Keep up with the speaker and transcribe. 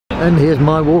And here's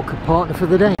my walker partner for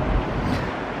the day.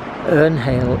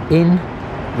 Arnold Inn,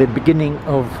 the beginning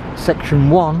of section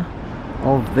 1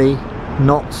 of the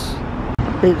knots.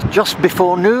 It's just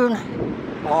before noon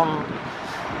on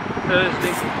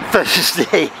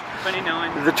Thursday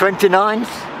 29th. the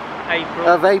 29th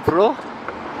of April.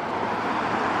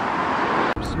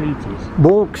 Sweeties.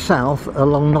 Walk south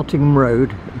along Nottingham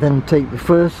Road, then take the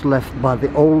first left by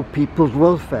the Old People's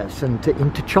Welfare Centre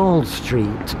into Charles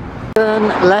Street. Turn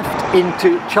left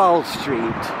into Charles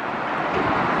Street.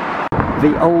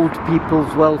 The Old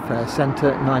People's Welfare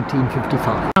Centre,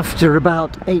 1955. After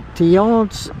about 80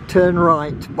 yards, turn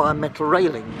right by metal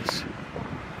railings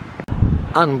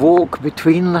and walk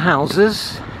between the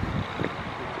houses,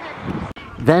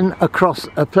 then across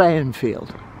a playing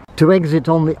field to exit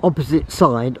on the opposite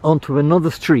side onto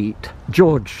another street,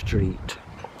 George Street.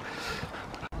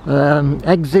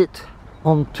 Exit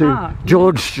onto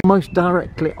George Street. Most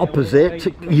directly opposite,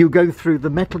 you go through the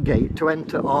metal gate to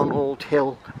enter Arnold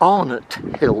Hill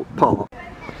Park.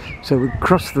 So we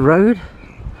cross the road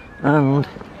and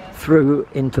through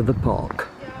into the park.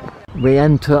 We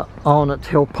enter Arnold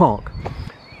Hill Park.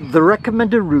 The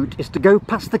recommended route is to go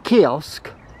past the kiosk,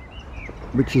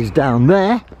 which is down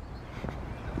there,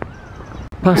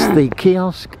 past the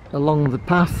kiosk along the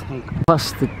path,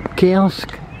 past the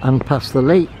kiosk and past the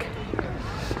lake,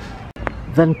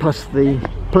 then past the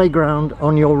playground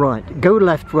on your right. Go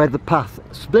left where the path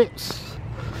splits,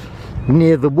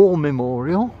 near the War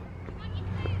Memorial.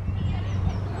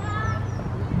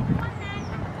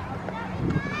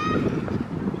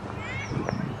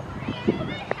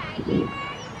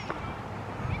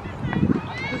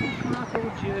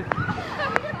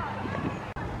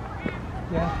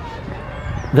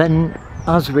 Then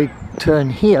as we turn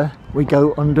here, we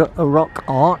go under a rock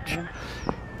arch,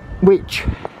 which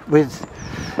with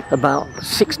about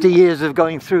 60 years of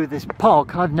going through this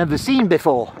park I've never seen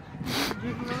before.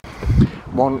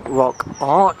 One rock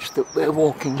arch that we're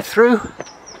walking through.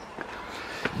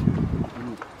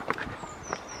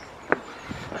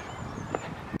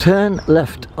 Turn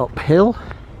left uphill.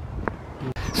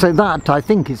 So that, I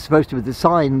think, is supposed to be the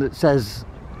sign that says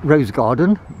Rose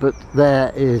Garden, but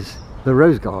there is the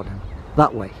Rose Garden,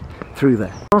 that way, through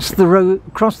there. Cross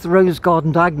the Rose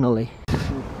Garden diagonally.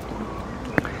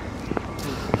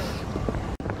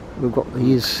 We've got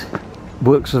these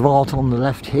works of art on the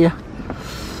left here.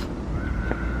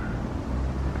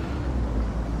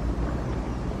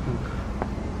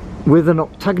 With an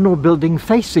octagonal building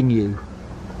facing you.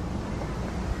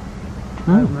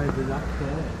 Oh, maybe that's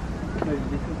there. Maybe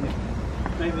this isn't it.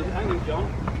 Maybe, hang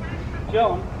on,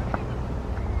 John.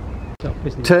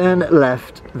 Turn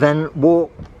left, then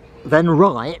walk, then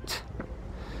right.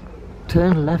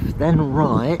 Turn left, then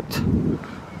right.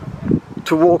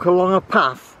 To walk along a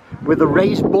path with a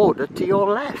raised border to your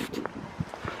left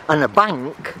and a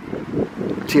bank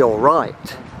to your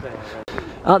right.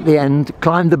 At the end,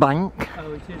 climb the bank,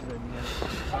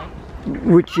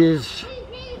 which is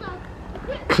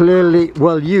clearly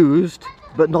well used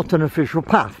but not an official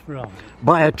path,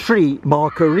 by a tree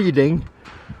marker reading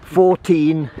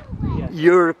 14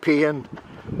 European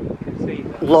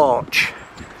larch.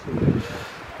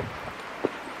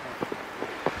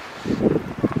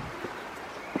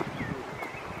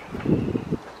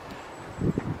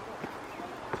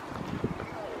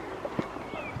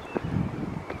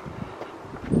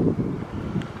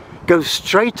 Go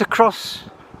straight across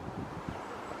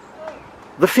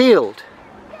the field.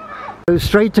 Go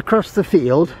straight across the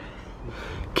field,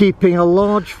 keeping a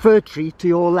large fir tree to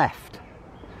your left.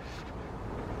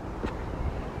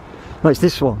 No, it's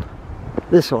this one.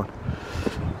 This one.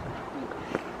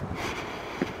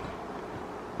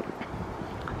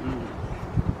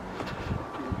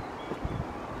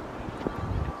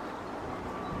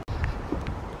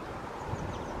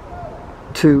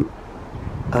 To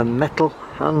a metal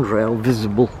handrail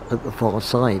visible at the far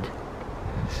side.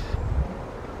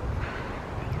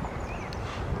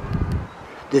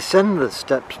 Descend the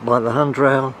steps by the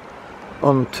handrail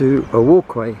onto a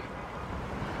walkway.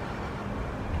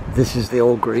 This is the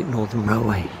old Great Northern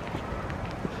Railway.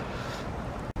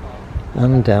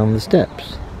 And down the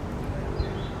steps.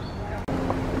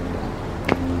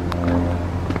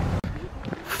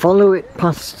 Follow it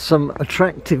past some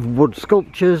attractive wood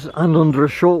sculptures and under a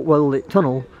short well-lit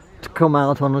tunnel to come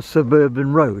out on a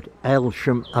suburban road,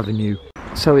 Aylsham Avenue.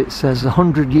 So it says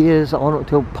 100 years Arnold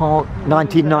Hill Park,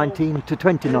 1919 to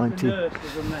 2019. The nurse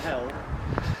was on the hill,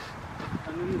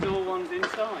 and then there's all ones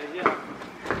inside, yeah.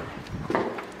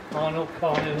 Arnold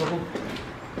Carnival.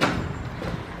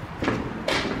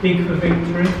 Dig for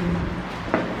victory.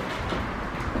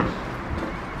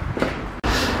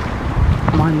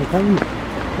 Mind the pain.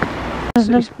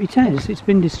 It's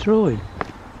been destroyed.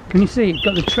 Can you see? It's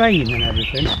got the train and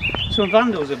everything. Some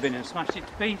vandals have been and smashed it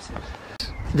to pieces.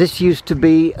 This used to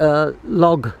be a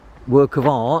log work of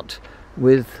art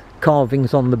with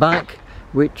carvings on the back,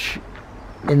 which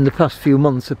in the past few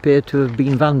months appear to have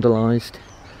been vandalised.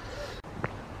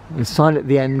 The sign at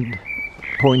the end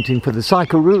pointing for the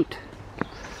cycle route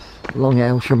along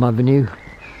Aylsham Avenue.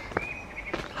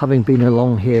 Having been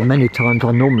along here many times,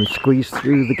 I normally squeeze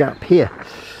through the gap here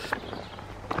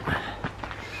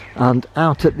and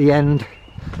out at the end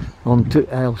onto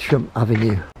Aylsham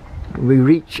Avenue. We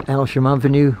reach Aylsham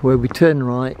Avenue where we turn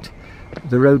right,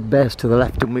 the road bears to the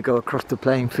left and we go across the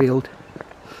playing field.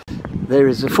 There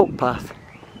is a footpath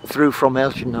through from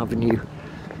Aylsham Avenue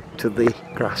to the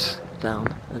grass down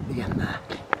at the end there.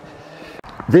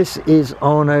 This is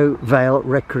Arnold Vale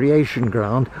Recreation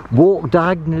Ground. Walk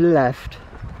diagonally left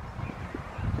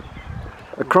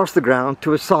across the ground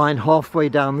to a sign halfway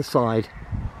down the side.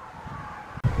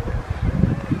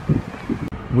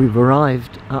 We've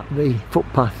arrived at the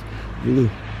footpath, the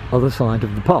other side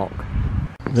of the park.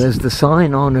 There's the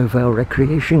sign, Arnold Vale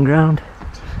Recreation Ground,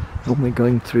 and we're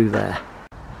going through there.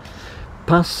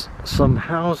 Pass some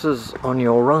houses on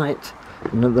your right,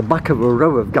 and at the back of a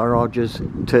row of garages,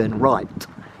 turn right.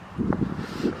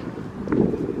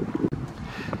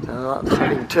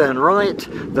 Having turned right,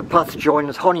 the path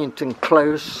joins Honington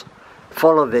Close.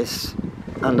 Follow this,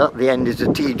 and at the end is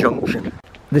a T-junction.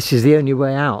 This is the only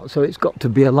way out, so it's got to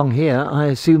be along here. I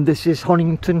assume this is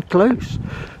Honington Close.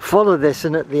 Follow this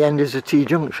and at the end is a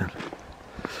T-junction.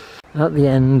 At the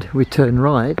end we turn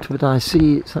right, but I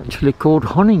see it's actually called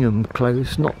Honingham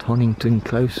Close, not Honington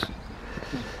Close.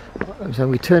 So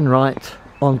we turn right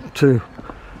onto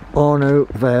Arnold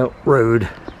Vale Road.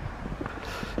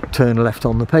 Turn left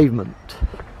on the pavement.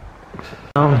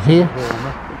 Down here,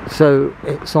 so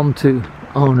it's onto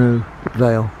Arnold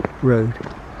Vale Road.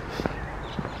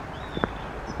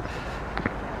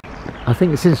 I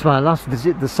think since my last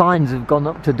visit the signs have gone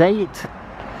up to date.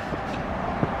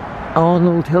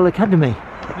 Arnold Hill Academy.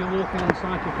 You're walking on the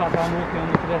cycle path, I'm walking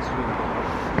on the pedestrian.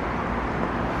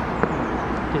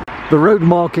 The road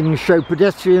markings show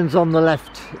pedestrians on the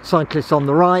left, cyclists on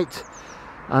the right,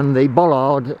 and the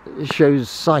bollard shows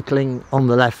cycling on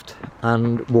the left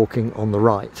and walking on the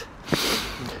right.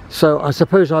 So I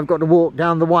suppose I've got to walk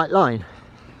down the white line.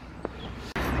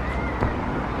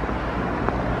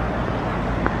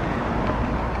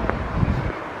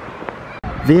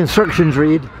 The instructions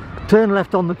read, turn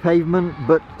left on the pavement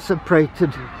but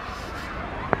separated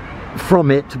from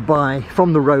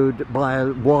the road by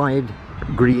a wide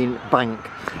green bank.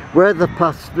 Where the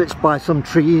path splits by some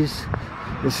trees,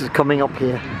 this is coming up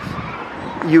here,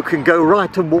 you can go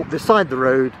right and walk beside the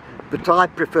road, but I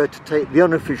prefer to take the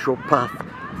unofficial path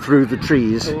through the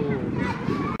trees.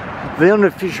 The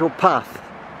unofficial path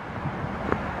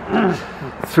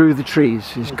through the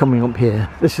trees is coming up here.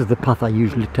 This is the path I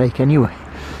usually take anyway.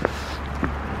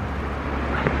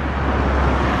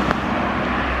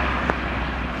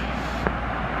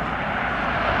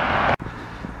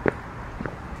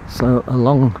 So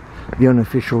along the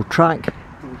unofficial track.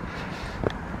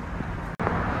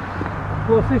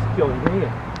 What's this joint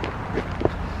here?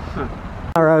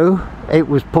 Arrow, it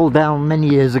was pulled down many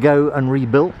years ago and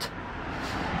rebuilt.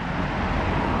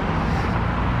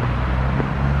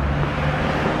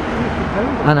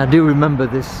 And I do remember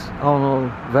this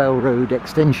Arnold Vale Road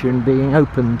extension being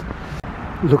opened.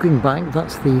 Looking back,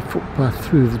 that's the footpath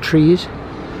through the trees.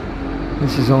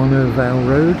 This is Arnold Vale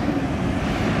Road.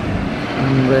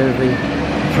 And there are the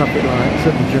traffic lights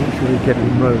at the junction with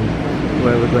Gedling Road,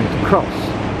 where we're going to cross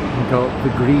and go up the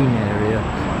green area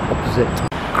opposite.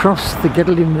 Cross the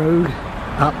Gedling Road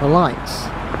at the lights.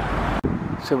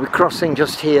 So we're crossing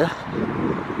just here.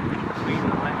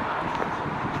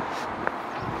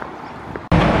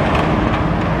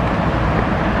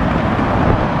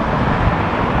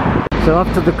 So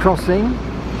after the crossing,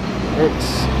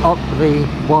 it's up the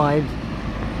wide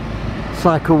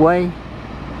cycleway.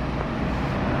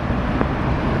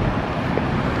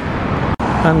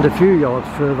 And a few yards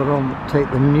further on, take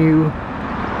the new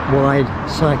wide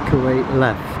cycleway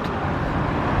left,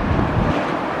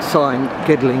 signed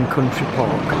Gedling Country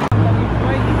Park.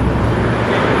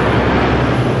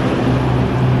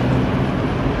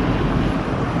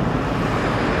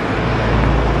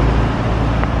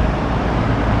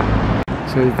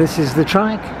 So this is the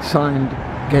track, signed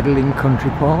Gedling Country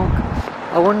Park.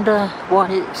 I wonder why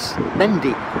it's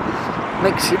bendy.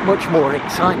 Makes it much more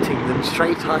exciting than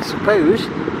straight, I suppose.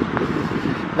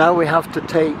 Now we have to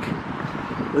take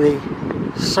the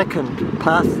second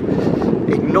path,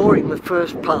 ignoring the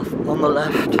first path on the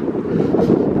left.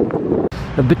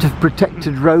 a bit of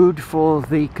protected road for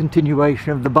the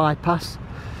continuation of the bypass.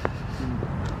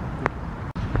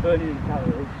 Burning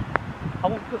calories. I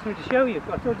want something to show you.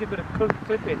 I told you I've got a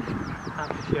clip in how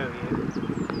to show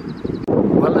you.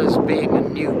 Well, as being a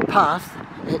new path,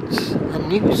 it's a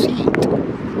new seat.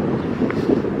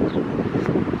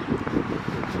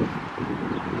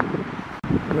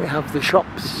 We have the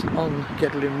shops on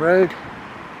Gedling Road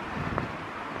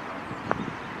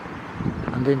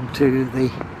and into the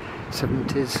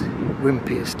 70s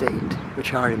Wimpy estate,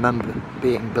 which I remember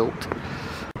being built.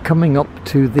 Coming up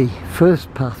to the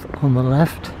first path on the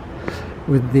left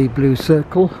with the blue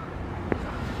circle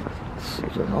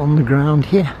sort of on the ground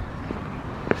here,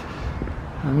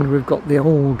 and we've got the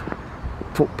old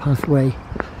footpathway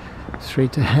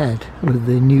straight ahead with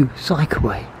the new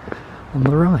cycleway on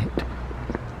the right.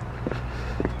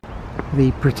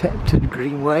 The protected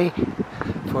greenway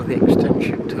for the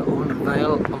extension to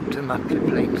Arnold up to Lambley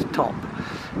Plains top.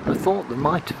 I thought there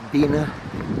might have been a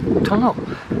tunnel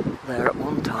there at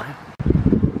one time.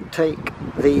 Take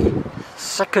the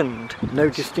second no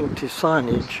distinctive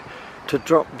signage to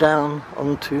drop down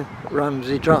onto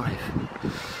Ramsey Drive.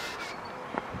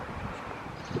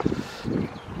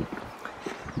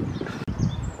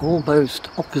 Almost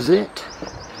opposite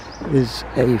is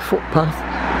a footpath.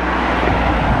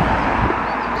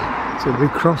 So we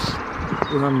cross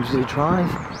Ramsey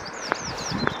Drive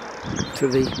to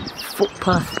the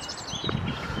footpath.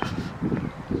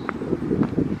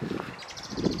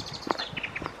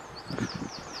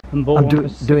 I'm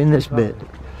doing this bit.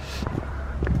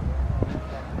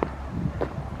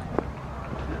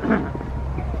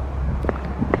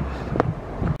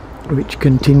 Which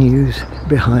continues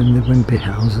behind the Wimpy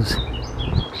houses.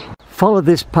 Follow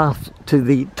this path to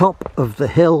the top of the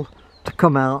hill to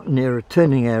come out near a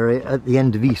turning area at the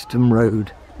end of Eastham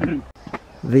Road.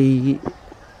 The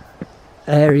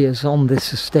areas on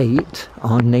this estate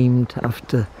are named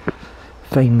after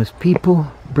famous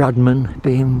people, Bradman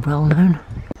being well known.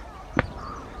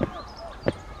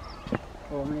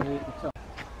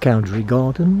 Cowdery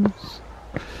Gardens.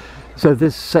 So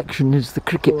this section is the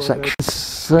cricket section.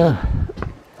 This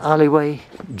alleyway,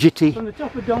 jitty. From the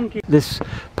top of Donkey. This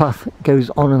path goes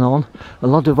on and on, a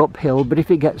lot of uphill, but if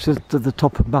it gets us to the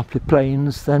top of Lambley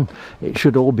Plains then it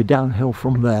should all be downhill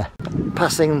from there.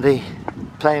 Passing the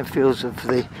playing fields of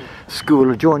the school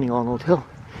adjoining Arnold Hill,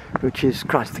 which is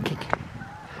Christ the King.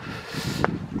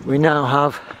 We now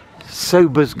have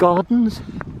Sober's Gardens.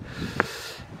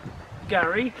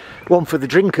 Gary. One for the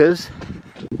drinkers.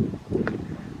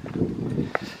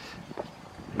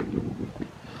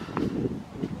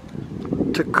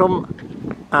 To come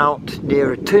out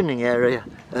near a turning area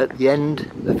at the end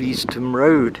of Eastham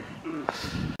Road.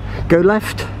 Go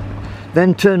left,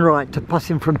 then turn right to pass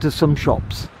in front of some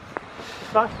shops.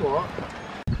 That's what?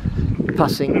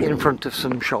 Passing in front of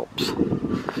some shops.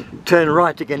 Turn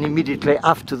right again immediately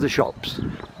after the shops.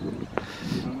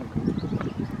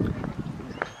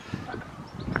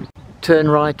 Turn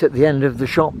right at the end of the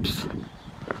shops.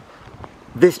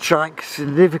 This track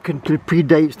significantly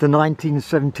predates the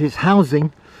 1970s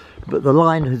housing, but the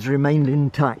line has remained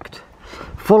intact.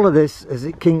 Follow this as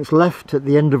it kinks left at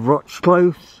the end of Roch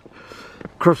Close,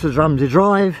 crosses Ramsey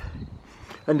Drive,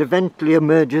 and eventually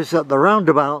emerges at the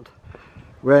roundabout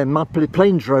where Lambley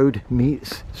Plains Road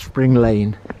meets Spring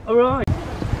Lane. Alright.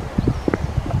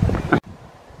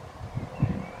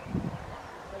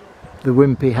 The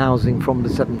Wimpy housing from the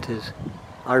 70s.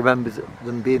 I remember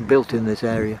them being built in this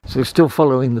area. So still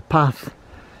following the path,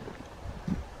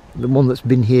 the one that's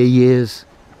been here years,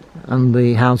 and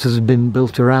the houses have been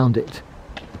built around it.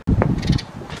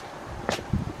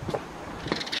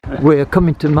 We're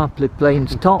coming to Lambley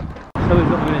Plains top. So we've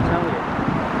got to tell you.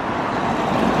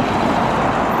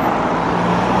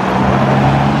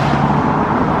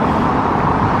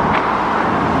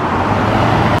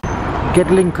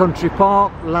 Gedling Country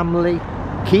Park, Lambley,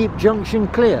 keep junction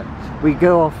clear. We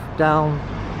go off down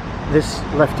this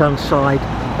left-hand side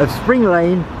of Spring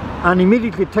Lane and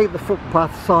immediately take the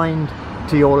footpath signed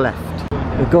to your left.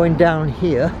 We're going down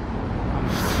here.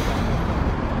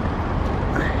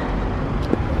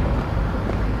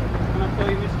 Can I tell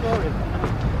you this story?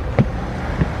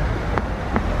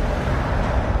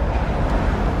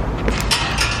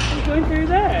 Are you going through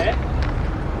there?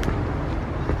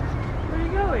 Where are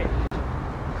you going?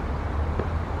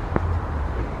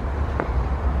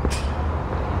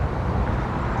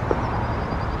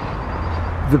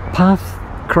 The path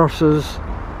crosses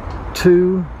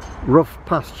two rough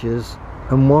pastures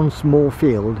and one small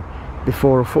field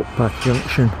before a footpath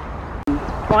junction.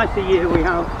 Twice a year we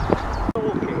have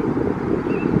walking.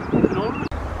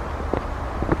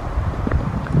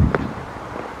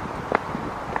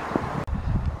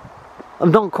 I'm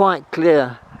not quite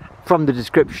clear from the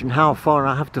description how far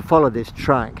I have to follow this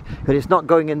track, but it's not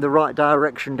going in the right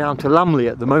direction down to Lambley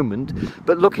at the moment.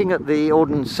 But looking at the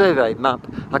Ordnance Survey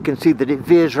map, I can see that it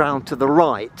veers round to the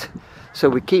right, so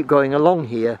we keep going along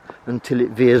here until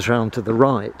it veers round to the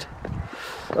right.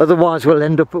 Otherwise we'll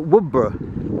end up at Woodborough.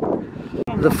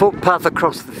 The footpath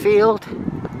across the field,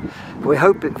 we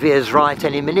hope it veers right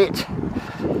any minute.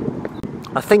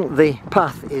 I think the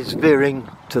path is veering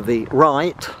to the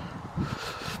right.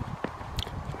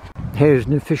 Here's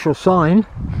an official sign.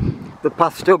 The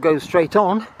path still goes straight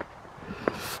on.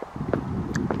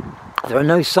 There are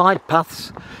no side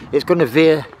paths. It's going to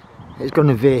veer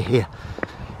here.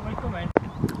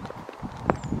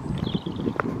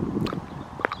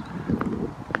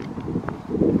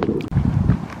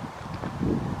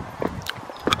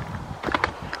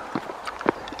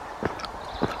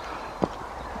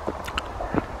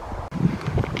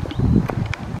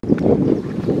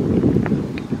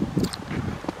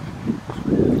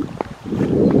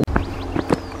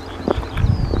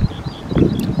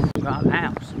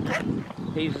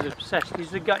 He's obsessed. He's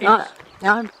the guy.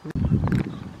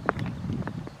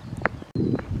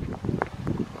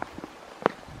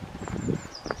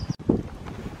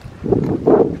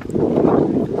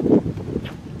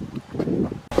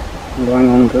 Going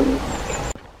on good.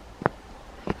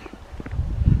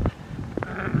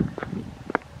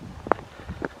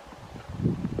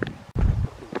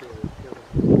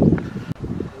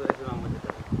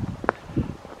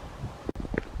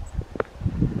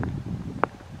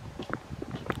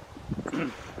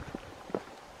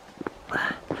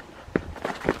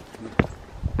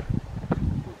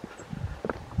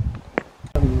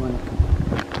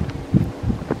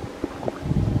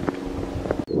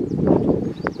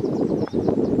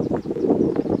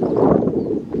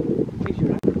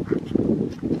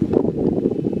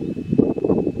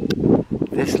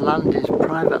 This land is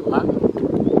private land.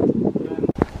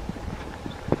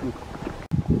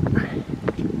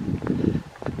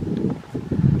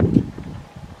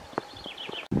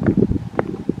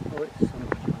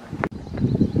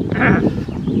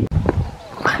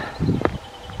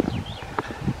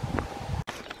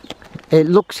 It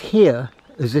looks here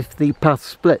as if the path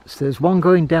splits. There's one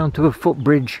going down to a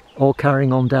footbridge or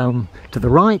carrying on down to the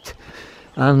right,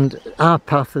 and our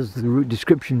path, as the route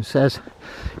description says,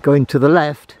 going to the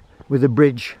left with a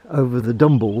bridge over the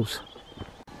Dumbles.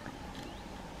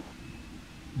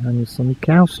 And some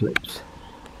cowslips.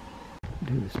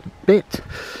 Do this bit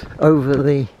over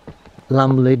the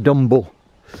Lambley Dumble,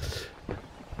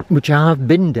 which I have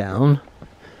been down.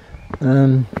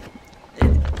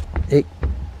 It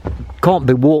can't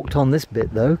be walked on this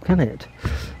bit though, can it?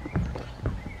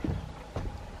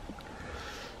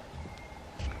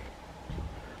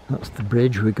 That's the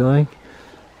bridge we're going,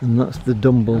 and that's the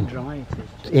Dumble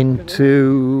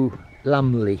into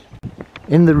Lambley.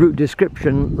 In the route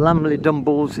description, Lambley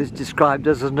Dumbles is described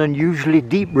as an unusually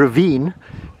deep ravine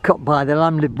cut by the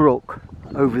Lambley Brook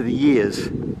over the years.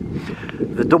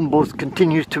 The Dumbles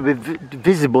continues to be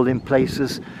visible in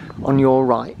places on your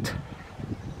right.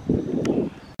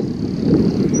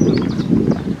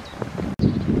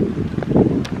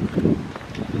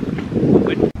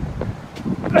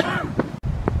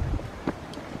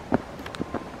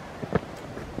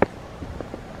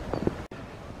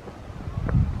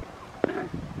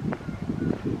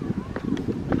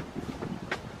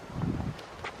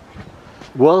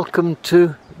 Welcome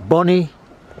to Bonnie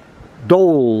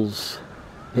Doles.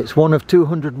 It's one of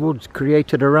 200 woods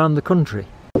created around the country.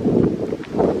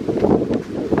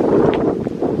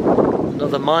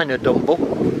 Another minor Dumble.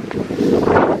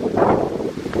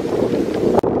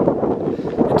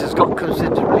 It has got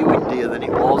considerably windier than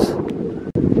it was.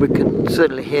 We can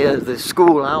certainly hear the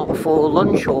school out for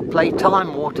lunch or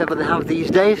playtime, whatever they have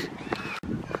these days.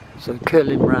 So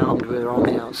curling round, we're on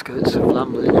the outskirts of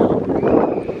Lambley now.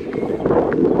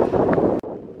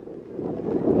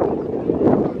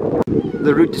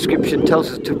 The route description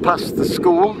tells us to pass the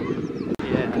school.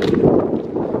 Yeah.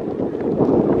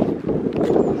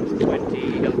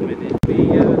 20 minutes.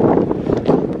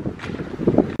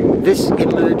 This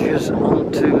emerges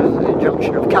onto the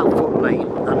junction of Catfoot Lane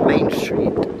and Main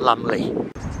Street, Lambley.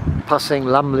 Passing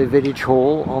Lambley Village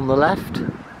Hall on the left.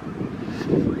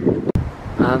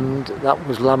 And that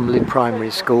was Lambley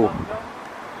Primary School.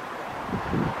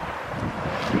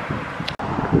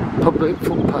 Public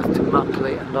footpath to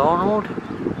Lambley and Arnold.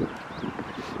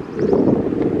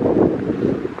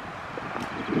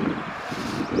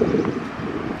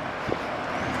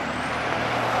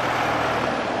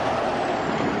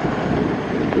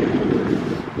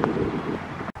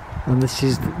 And this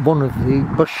is one of the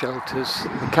bus shelters,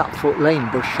 the Catfoot Lane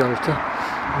bus shelter,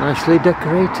 nicely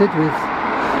decorated with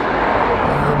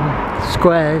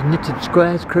squares, knitted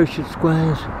squares, crochet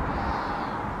squares.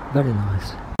 Very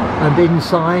nice. And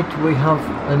inside we have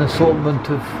an assortment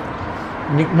of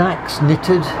knickknacks,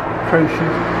 knitted,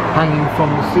 crocheted, hanging from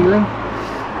the ceiling.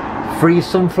 Free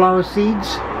sunflower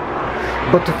seeds,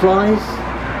 butterflies,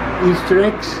 Easter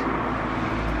eggs,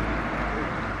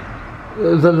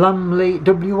 the Lambley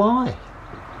WI.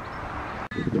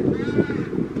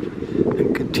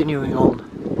 And continuing on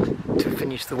to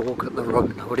finish the walk at the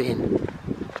Arnold Inn.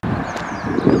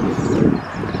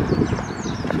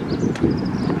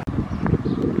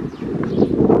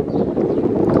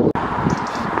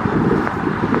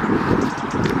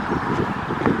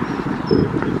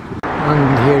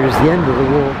 And here is the end of the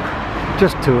walk,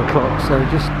 just 2 o'clock, so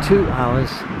just 2 hours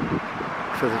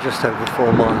for the just over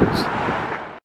 4 miles.